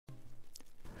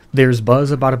There's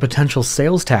buzz about a potential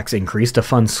sales tax increase to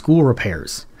fund school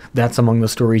repairs. That's among the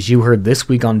stories you heard this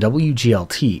week on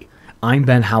WGLT. I'm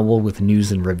Ben Howell with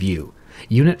News and Review.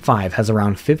 Unit 5 has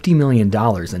around $50 million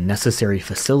in necessary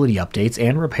facility updates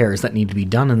and repairs that need to be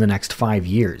done in the next 5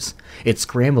 years. It's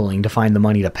scrambling to find the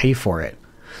money to pay for it.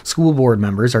 School board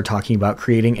members are talking about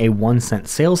creating a 1-cent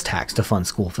sales tax to fund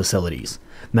school facilities.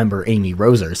 Member Amy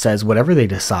Roser says whatever they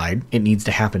decide, it needs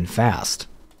to happen fast.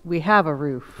 We have a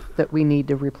roof that we need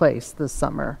to replace this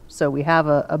summer, so we have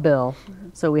a bill,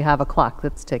 so we have a clock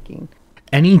that's ticking.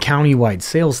 Any countywide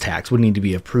sales tax would need to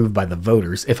be approved by the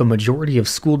voters if a majority of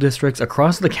school districts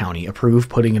across the county approve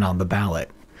putting it on the ballot.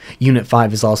 Unit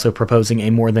 5 is also proposing a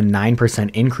more than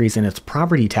 9% increase in its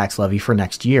property tax levy for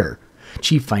next year.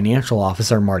 Chief Financial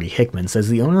Officer Marty Hickman says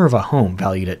the owner of a home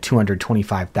valued at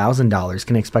 $225,000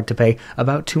 can expect to pay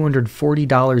about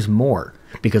 $240 more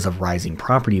because of rising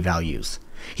property values.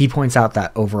 He points out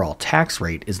that overall tax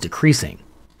rate is decreasing.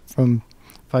 From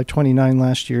 $529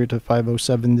 last year to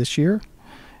 $507 this year.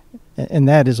 And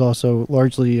that is also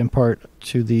largely in part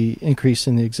to the increase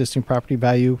in the existing property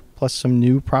value, plus some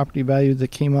new property value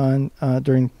that came on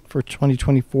for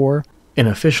 2024. An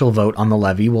official vote on the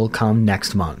levy will come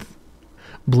next month.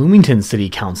 Bloomington City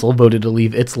Council voted to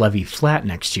leave its levy flat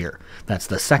next year. That's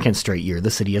the second straight year the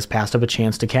city has passed up a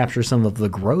chance to capture some of the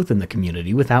growth in the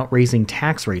community without raising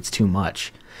tax rates too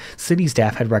much. City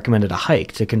staff had recommended a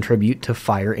hike to contribute to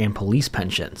fire and police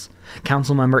pensions.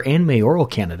 Councilmember and mayoral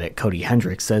candidate Cody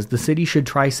Hendricks says the city should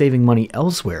try saving money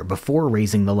elsewhere before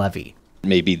raising the levy.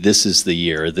 Maybe this is the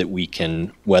year that we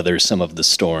can weather some of the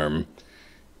storm,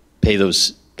 pay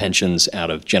those pensions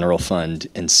out of general fund,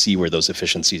 and see where those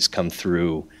efficiencies come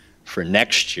through for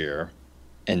next year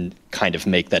and kind of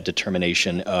make that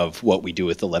determination of what we do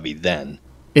with the levy then.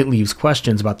 It leaves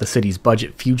questions about the city's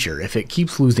budget future if it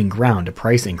keeps losing ground to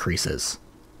price increases.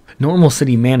 Normal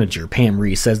City Manager Pam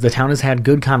Reese says the town has had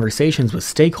good conversations with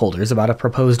stakeholders about a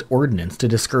proposed ordinance to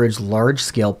discourage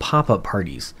large-scale pop-up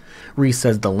parties. Reese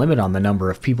says the limit on the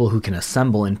number of people who can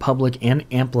assemble in public and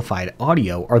amplified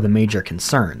audio are the major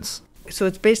concerns. So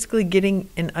it's basically getting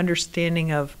an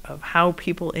understanding of how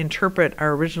people interpret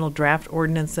our original draft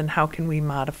ordinance and how can we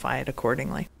modify it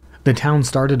accordingly. The town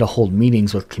started to hold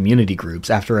meetings with community groups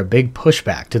after a big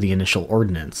pushback to the initial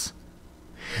ordinance.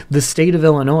 The state of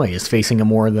Illinois is facing a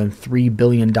more than $3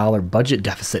 billion budget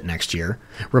deficit next year.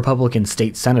 Republican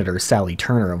State Senator Sally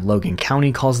Turner of Logan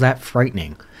County calls that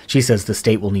frightening. She says the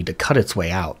state will need to cut its way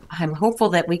out. I'm hopeful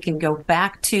that we can go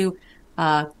back to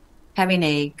having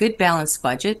a good balanced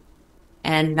budget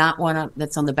and not one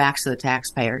that's on the backs of the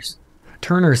taxpayers.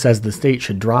 Turner says the state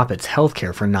should drop its health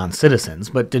care for non-citizens,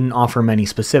 but didn't offer many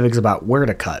specifics about where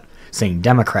to cut, saying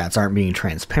Democrats aren't being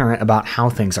transparent about how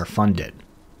things are funded.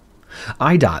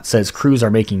 IDOT says crews are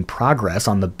making progress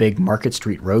on the big Market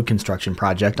Street Road construction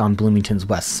project on Bloomington's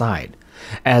west side.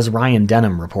 As Ryan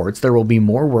Denham reports, there will be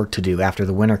more work to do after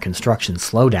the winter construction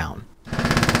slowdown.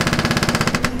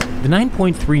 The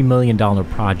 $9.3 million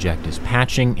project is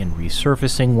patching and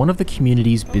resurfacing one of the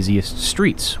community's busiest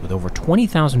streets, with over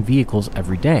 20,000 vehicles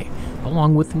every day,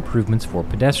 along with improvements for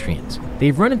pedestrians.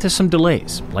 They've run into some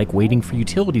delays, like waiting for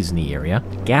utilities in the area,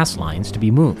 gas lines to be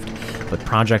moved. But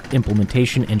project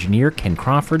implementation engineer Ken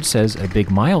Crawford says a big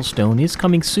milestone is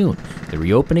coming soon, the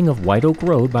reopening of White Oak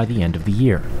Road by the end of the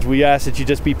year. We ask that you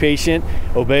just be patient,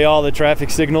 obey all the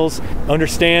traffic signals,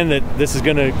 understand that this is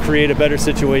going to create a better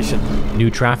situation.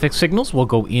 New traffic signals will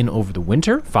go in over the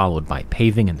winter, followed by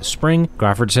paving in the spring.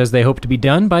 Crawford says they hope to be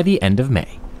done by the end of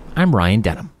May. I'm Ryan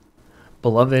Denham.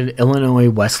 Beloved Illinois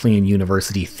Wesleyan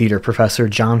University theater professor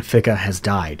John Ficca has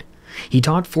died. He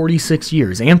taught 46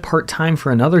 years and part-time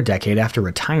for another decade after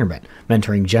retirement,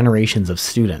 mentoring generations of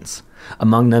students.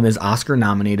 Among them is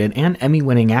Oscar-nominated and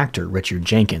Emmy-winning actor Richard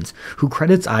Jenkins, who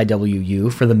credits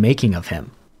IWU for the making of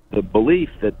him. The belief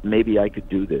that maybe I could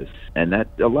do this, and that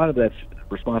a lot of that's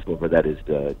responsible for that is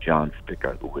John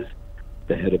Ficca, who was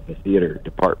the head of the theater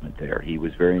department there. He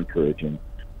was very encouraging.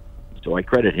 So I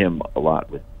credit him a lot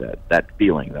with that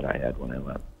feeling that I had when I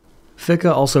left.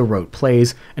 Ficca also wrote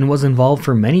plays and was involved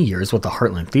for many years with the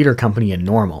Heartland Theater Company in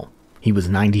Normal. He was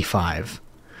 95.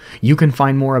 You can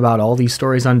find more about all these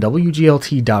stories on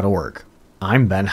WGLT.org. I'm Ben